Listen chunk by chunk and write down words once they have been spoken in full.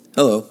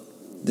Hello,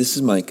 this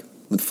is Mike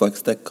with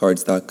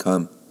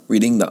FlexDeckCards.com,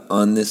 reading the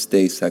On This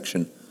Day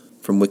section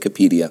from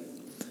Wikipedia.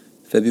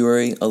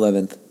 February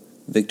 11th,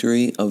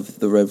 Victory of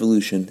the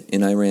Revolution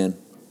in Iran.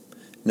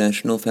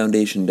 National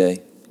Foundation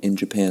Day in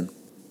Japan.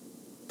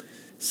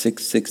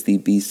 660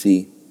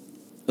 BC.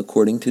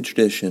 According to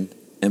tradition,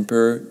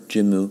 Emperor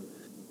Jimmu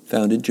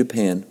founded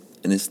Japan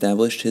and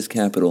established his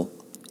capital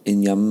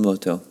in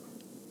Yamamoto.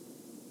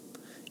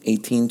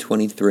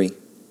 1823.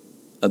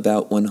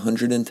 About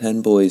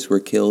 110 boys were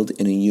killed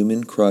in a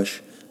human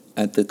crush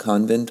at the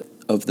convent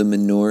of the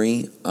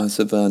Minori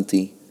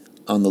Ossavanti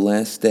on the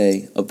last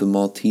day of the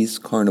Maltese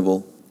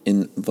Carnival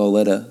in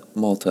Valletta,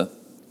 Malta.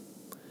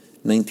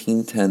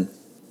 1910.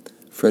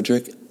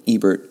 Friedrich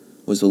Ebert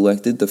was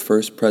elected the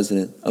first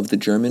president of the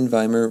German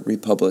Weimar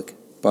Republic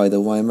by the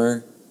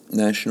Weimar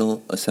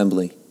National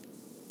Assembly.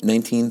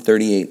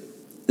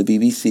 1938. The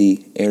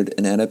BBC aired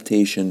an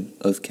adaptation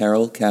of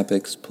Karel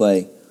Čapek's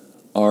play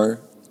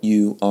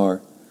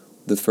R.U.R.,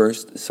 the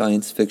first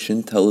science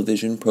fiction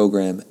television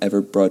program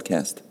ever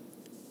broadcast.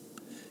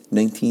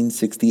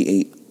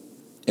 1968.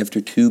 After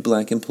 2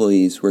 black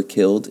employees were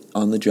killed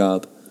on the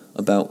job,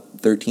 about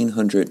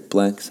 1,300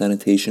 black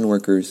sanitation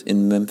workers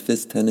in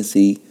Memphis,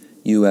 Tennessee,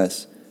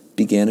 U.S.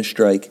 began a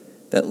strike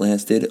that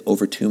lasted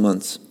over 2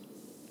 months.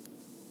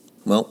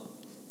 Well,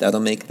 that'll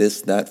make this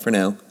that for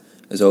now.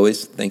 As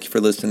always, thank you for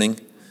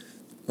listening.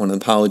 I want to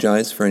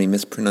apologize for any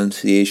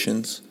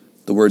mispronunciations.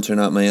 The words are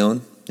not my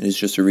own. It is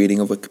just a reading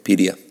of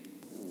Wikipedia.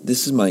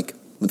 This is Mike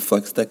with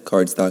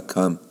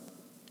FlexDeckCards.com.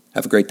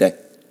 Have a great day.